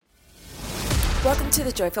Welcome to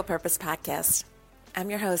the Joyful Purpose Podcast. I'm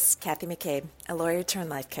your host, Kathy McCabe, a lawyer turned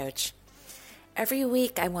life coach. Every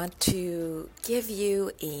week I want to give you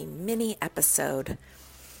a mini episode,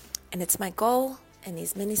 and it's my goal in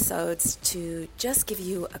these mini-sodes to just give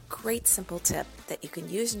you a great simple tip that you can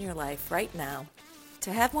use in your life right now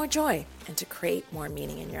to have more joy and to create more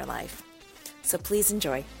meaning in your life. So please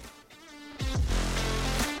enjoy.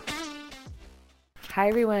 Hi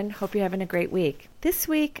everyone, hope you're having a great week. This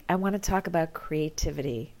week I want to talk about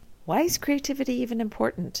creativity. Why is creativity even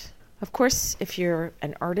important? Of course, if you're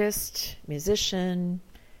an artist, musician,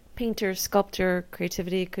 painter, sculptor,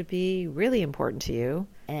 creativity could be really important to you,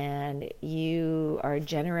 and you are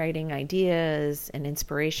generating ideas and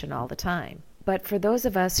inspiration all the time. But for those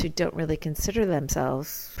of us who don't really consider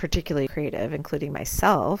themselves particularly creative, including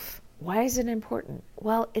myself, why is it important?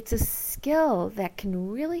 Well, it's a skill that can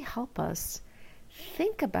really help us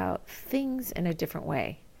think about things in a different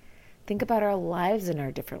way. Think about our lives in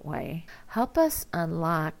a different way. Help us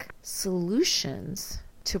unlock solutions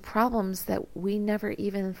to problems that we never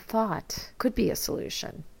even thought could be a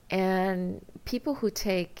solution. And people who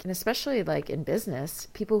take, and especially like in business,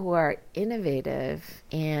 people who are innovative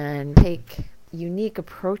and take unique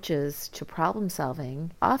approaches to problem solving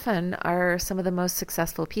often are some of the most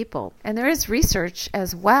successful people. And there is research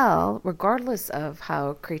as well, regardless of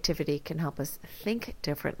how creativity can help us think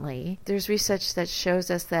differently. There's research that shows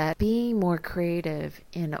us that being more creative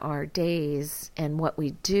in our days and what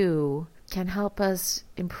we do can help us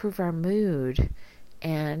improve our mood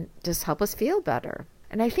and just help us feel better.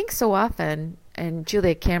 And I think so often, and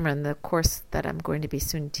Julia Cameron, the course that I'm going to be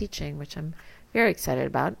soon teaching, which I'm very excited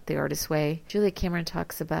about, The Artist's Way. Julia Cameron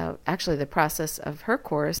talks about actually the process of her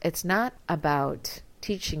course. It's not about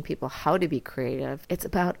teaching people how to be creative. It's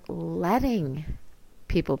about letting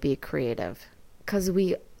people be creative, because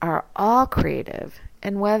we are all creative.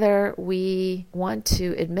 And whether we want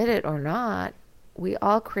to admit it or not, we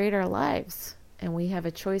all create our lives. And we have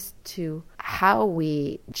a choice to how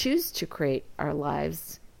we choose to create our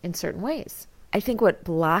lives in certain ways. I think what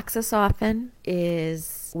blocks us often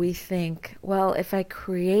is we think, well, if I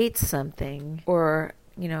create something, or,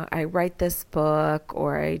 I write this book,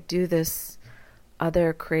 or I do this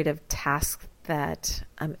other creative task that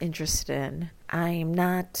I'm interested in, I'm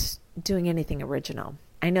not doing anything original.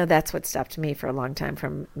 I know that's what stopped me for a long time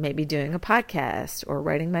from maybe doing a podcast or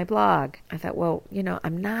writing my blog. I thought, well,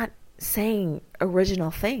 I'm not saying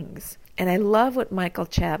original things. And I love what Michael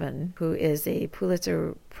Chabon, who is a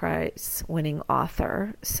Pulitzer Prize-winning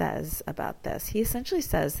author, says about this. He essentially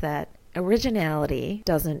says that originality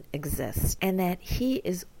doesn't exist, and that he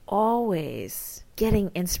is always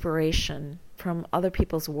getting inspiration from other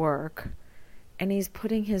people's work, and he's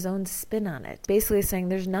putting his own spin on it. Basically saying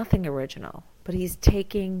there's nothing original, but he's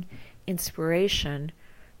taking inspiration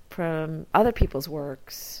from other people's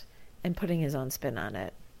works and putting his own spin on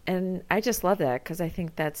it. And I just love that, because I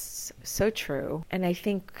think that's so true. And I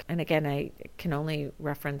think, and again, I can only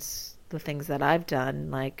reference the things that I've done,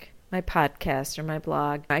 like my podcast or my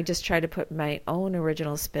blog. I just try to put my own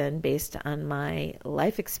original spin based on my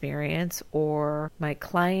life experience or my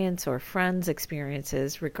clients' or friends'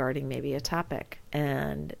 experiences regarding maybe a topic.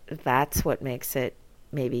 And that's what makes it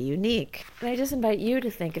maybe unique. And I just invite you to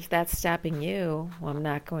think, if that's stopping you, well, I'm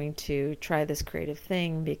not going to try this creative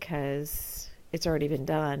thing because it's already been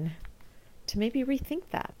done, to maybe rethink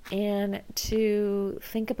that and to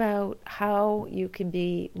think about how you can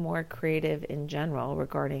be more creative in general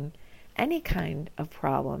regarding any kind of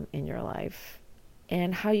problem in your life,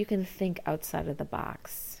 and how you can think outside of the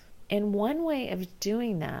box. And one way of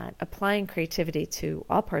doing that, applying creativity to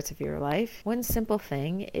all parts of your life, one simple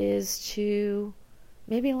thing is to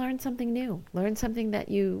maybe learn something new, learn something that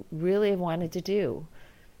you really have wanted to do,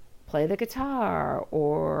 play the guitar,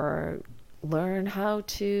 or learn how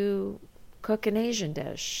to cook an Asian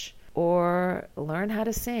dish, or learn how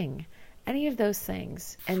to sing, any of those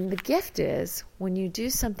things. And the gift is, when you do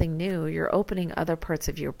something new, you're opening other parts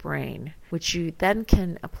of your brain, which you then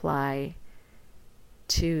can apply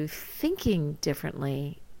to thinking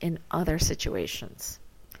differently in other situations.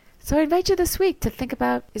 So I invite you this week to think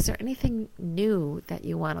about, is there anything new that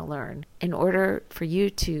you want to learn in order for you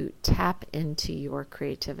to tap into your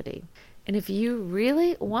creativity? And if you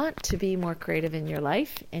really want to be more creative in your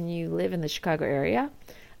life and you live in the Chicago area,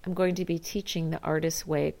 I'm going to be teaching the Artist's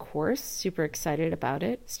Way course. Super excited about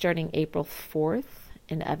it. Starting April 4th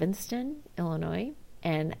in Evanston, Illinois.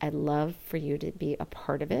 And I'd love for you to be a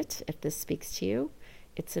part of it if this speaks to you.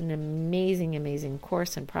 It's an amazing, amazing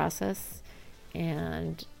course and process.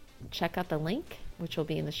 And check out the link, which will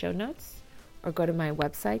be in the show notes, or go to my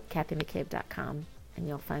website, kathymccabe.com, and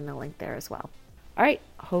you'll find the link there as well. All right,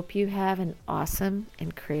 hope you have an awesome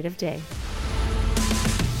and creative day.